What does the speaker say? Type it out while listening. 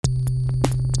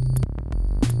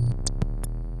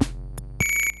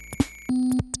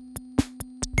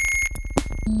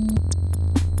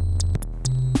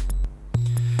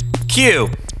Q.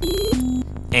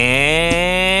 And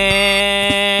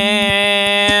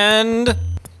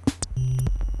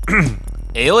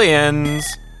aliens.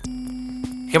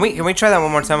 Can we try that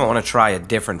one more time? I want to try a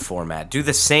different format. Do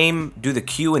the same, do the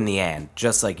Q and the and,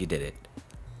 just like you did it.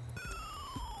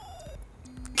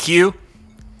 Q.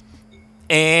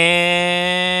 And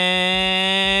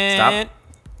Stop.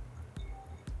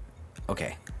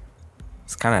 Okay.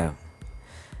 It's kind of...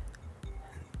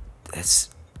 Let's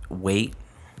wait.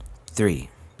 3,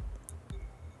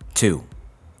 2,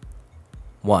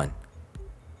 1.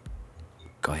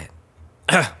 Go ahead.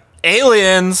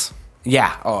 aliens.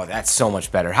 Yeah. Oh, that's so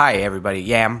much better. Hi, everybody.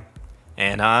 Yam.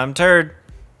 And I'm Turd.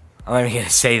 I'm not even gonna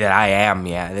say that I am.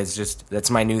 Yeah, that's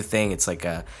my new thing. It's like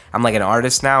I'm like an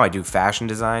artist now. I do fashion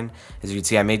design. As you can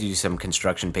see, I made you some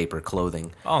construction paper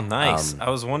clothing. Oh, nice.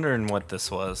 I was wondering what this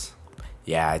was.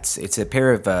 Yeah, it's a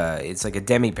pair of it's like a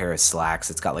demi pair of slacks.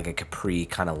 It's got like a capri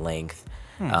kind of length.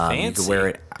 Fancy. You can wear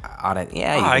it on it.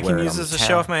 Yeah, you I wear can it use on this to town.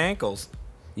 show off my ankles.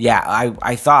 Yeah,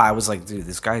 I thought, I was like, dude,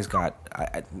 this guy's got,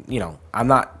 I'm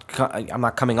not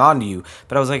coming on to you,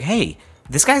 but I was like, hey,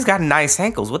 this guy's got nice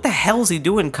ankles. What the hell's he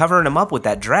doing covering him up with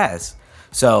that dress?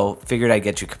 So figured I'd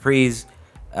get you capris.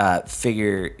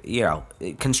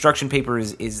 Construction paper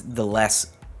is the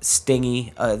less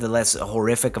stingy, the less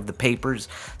horrific of the papers.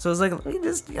 So I was like, let me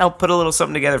just put a little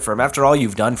something together for him. After all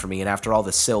you've done for me, and after all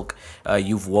the silk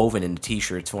you've woven into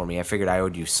t-shirts for me, I figured I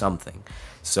owed you something.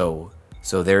 So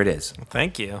there it is.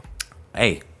 Thank you.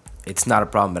 Hey, it's not a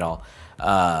problem at all.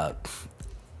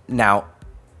 Now,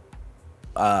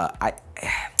 I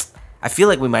feel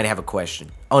like we might have a question.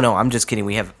 Oh no, I'm just kidding.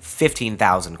 We have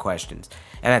 15,000 questions,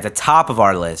 and at the top of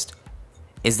our list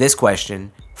is this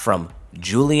question from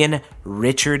Julian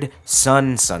Richard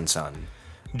Son.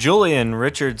 Julian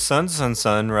Richard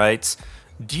Son writes,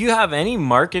 do you have any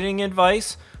marketing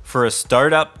advice for a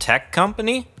startup tech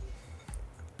company?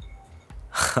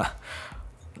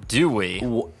 Do we?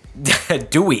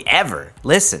 Do we ever?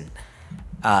 Listen,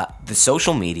 the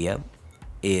social media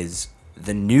is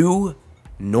the new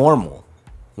normal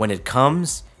when it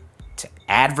comes to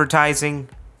advertising,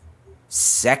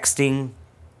 sexting,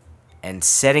 and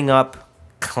setting up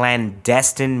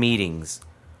clandestine meetings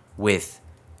with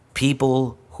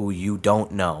people who you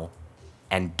don't know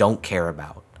and don't care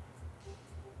about.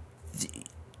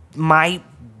 My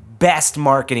best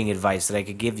marketing advice that I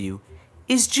could give you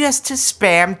is just to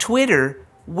spam Twitter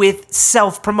with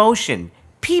self-promotion.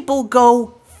 People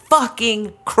go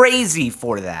fucking crazy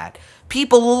for that.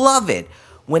 People love it.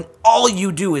 When all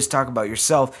you do is talk about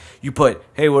yourself, you put,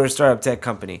 hey, we're a startup tech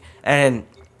company. And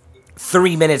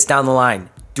 3 minutes down the line,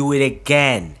 do it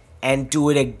again. And do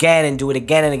it again and do it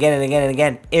again and again and again and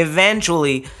again.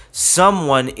 Eventually,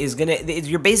 someone is going to...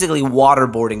 You're basically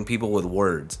waterboarding people with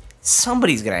words.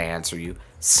 Somebody's going to answer you.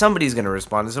 Somebody's going to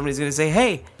respond. And somebody's going to say,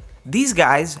 hey, these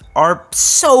guys are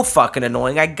so fucking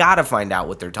annoying. I got to find out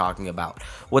what they're talking about.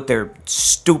 What their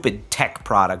stupid tech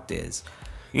product is.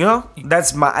 You know?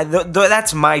 That's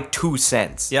my 2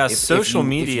 cents. Yeah, if social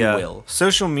media. If you will.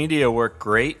 Social media work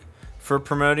great for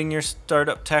promoting your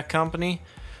startup tech company,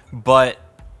 but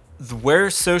where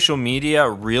social media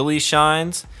really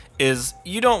shines is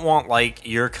you don't want like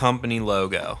your company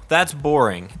logo. That's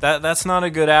boring. That's not a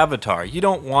good avatar. You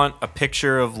don't want a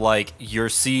picture of like your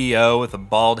CEO with a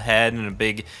bald head and a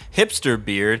big hipster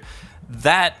beard.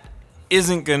 That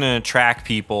isn't going to attract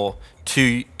people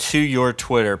to your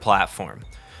Twitter platform.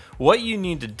 What you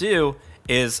need to do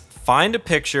is find a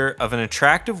picture of an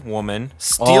attractive woman,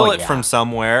 steal it from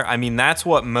somewhere. I mean, that's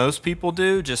what most people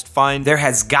do. Just find... There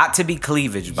has got to be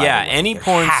cleavage, by the way. Any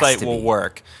porn site will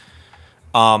work.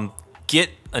 Get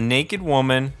a naked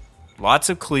woman, lots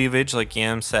of cleavage, like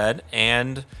Yam said,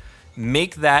 and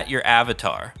make that your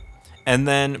avatar. And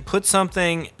then put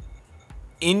something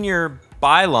in your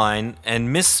byline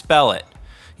and misspell it.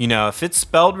 You know, if it's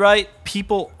spelled right,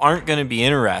 people aren't going to be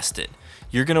interested.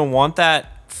 You're going to want that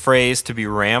phrase to be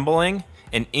rambling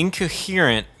and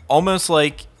incoherent, almost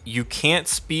like you can't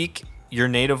speak your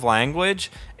native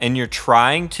language and you're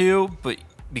trying to, but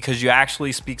because you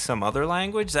actually speak some other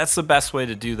language. That's the best way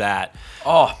to do that.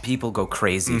 Oh, people go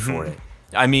crazy for it.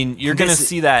 I mean, you're going to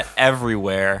see that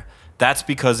everywhere. That's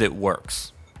because it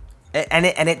works. And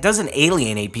it doesn't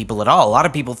alienate people at all. A lot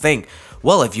of people think,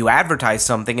 well, if you advertise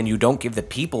something and you don't give the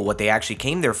people what they actually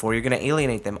came there for, you're going to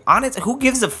alienate them. Honestly, who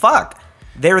gives a fuck?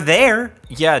 They're there.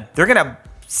 Yeah. They're going to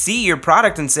see your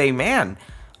product and say, man,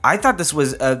 I thought this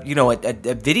was a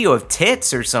video of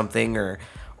tits or something, or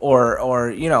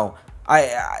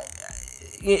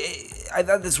I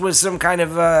thought this was some kind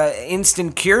of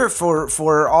instant cure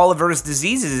for all of Earth's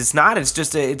diseases. It's not. It's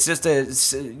just a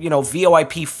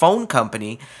VoIP phone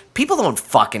company. People don't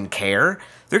fucking care.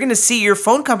 They're gonna see your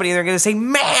phone company and they're gonna say,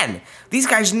 "Man, these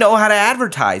guys know how to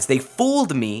advertise. They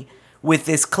fooled me with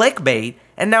this clickbait,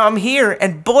 and now I'm here.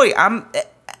 And boy, am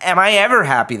I ever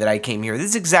happy that I came here? This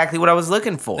is exactly what I was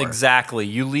looking for." Exactly.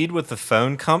 You lead with the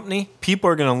phone company, people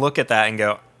are going to look at that and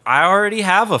go, I already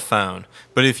have a phone.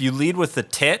 But if you lead with the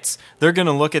tits, they're going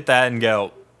to look at that and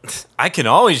go, I can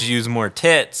always use more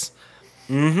tits.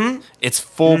 Mm-hmm. It's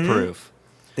foolproof.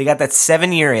 Mm-hmm. They got that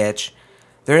 7-year itch.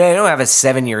 They don't have a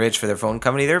 7-year itch for their phone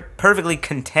company. They're perfectly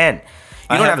content.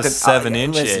 I don't have a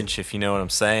 7-inch itch, if you know what I'm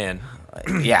saying.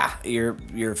 Yeah, your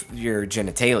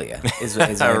genitalia is I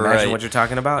imagine Right. what you're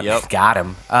talking about. Yep. Got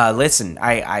him. Listen,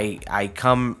 I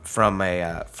come from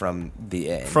the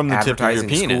tip of your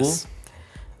penis. School.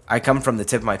 I come from the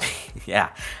tip of my yeah,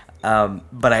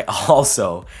 but I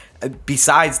also,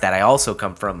 besides that, I also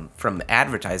come from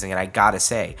advertising, and I gotta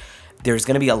say, there's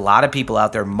going to be a lot of people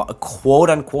out there, quote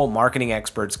unquote marketing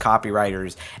experts,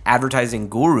 copywriters, advertising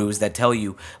gurus that tell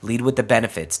you lead with the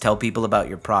benefits, tell people about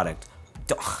your product.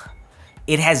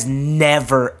 It has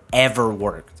never, ever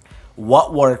worked.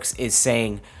 What works is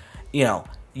saying,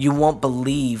 you won't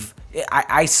believe.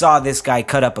 I saw this guy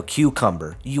cut up a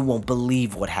cucumber. You won't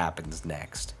believe what happens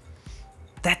next.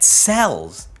 That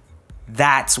sells.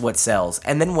 That's what sells.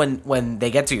 And then when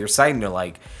they get to your site and they're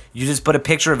like, you just put a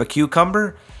picture of a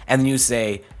cucumber and then you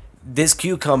say, this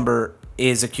cucumber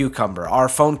is a cucumber. Our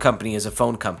phone company is a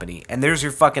phone company. And there's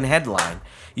your fucking headline.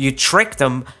 You tricked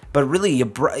them, but really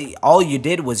all you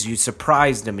did was you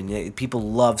surprised them, and people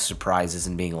love surprises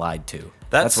and being lied to.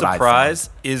 That surprise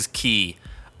is key.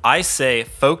 I say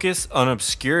focus on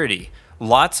obscurity.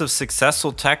 Lots of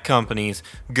successful tech companies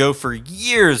go for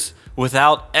years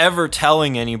without ever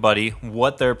telling anybody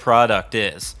what their product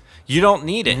is. You don't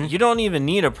need it. Mm-hmm. You don't even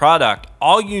need a product.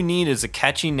 All you need is a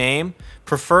catchy name,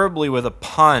 preferably with a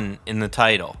pun in the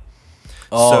title.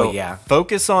 Oh, yeah.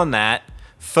 Focus on that.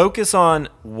 Focus on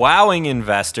wowing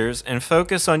investors and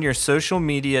focus on your social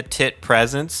media tit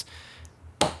presence.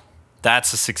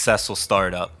 That's a successful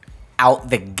startup. Out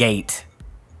the gate.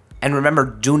 And remember,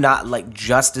 do not, like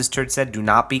Justice Church said, do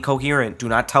not be coherent. Do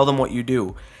not tell them what you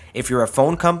do. If you're a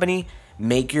phone company,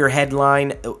 make your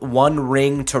headline one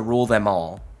ring to rule them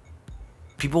all.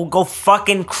 People will go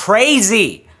fucking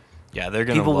crazy. Yeah, they're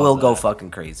going to People will go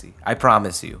fucking crazy. I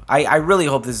promise you. I really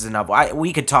hope this is enough.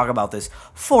 We could talk about this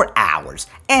for hours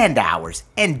and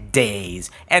days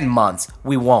and months.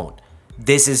 We won't.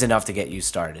 This is enough to get you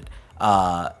started.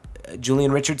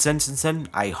 Julian Richardson,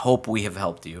 I hope we have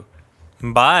helped you.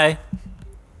 Bye.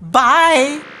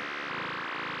 Bye.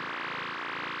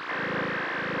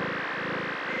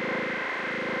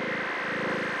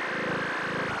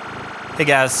 Hey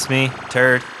guys, it's me,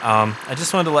 Turd. I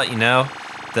just wanted to let you know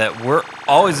that we're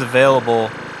always available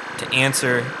to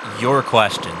answer your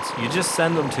questions. You just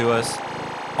send them to us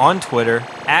on Twitter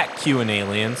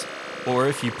 @QAnaliens, or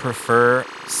if you prefer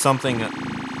something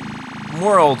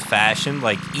more old-fashioned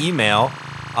like email,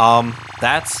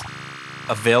 that's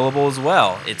available as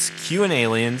well. It's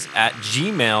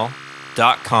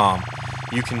QAnaliens@gmail.com.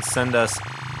 You can send us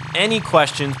any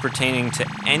questions pertaining to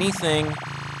anything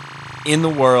in the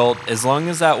world, as long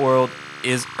as that world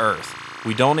is Earth.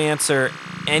 We don't answer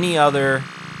any other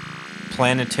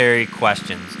planetary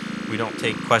questions. We don't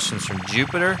take questions from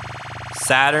Jupiter,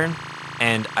 Saturn,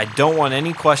 and I don't want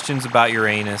any questions about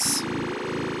Uranus.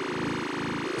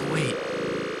 Wait.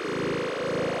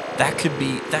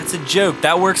 That's a joke.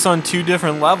 That works on 2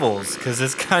 different levels, because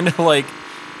it's kind of like,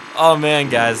 oh man,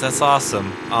 guys, that's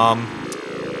awesome.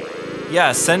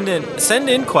 Yeah, send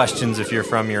in questions if you're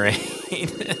from Uranus.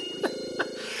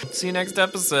 See you next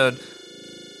episode.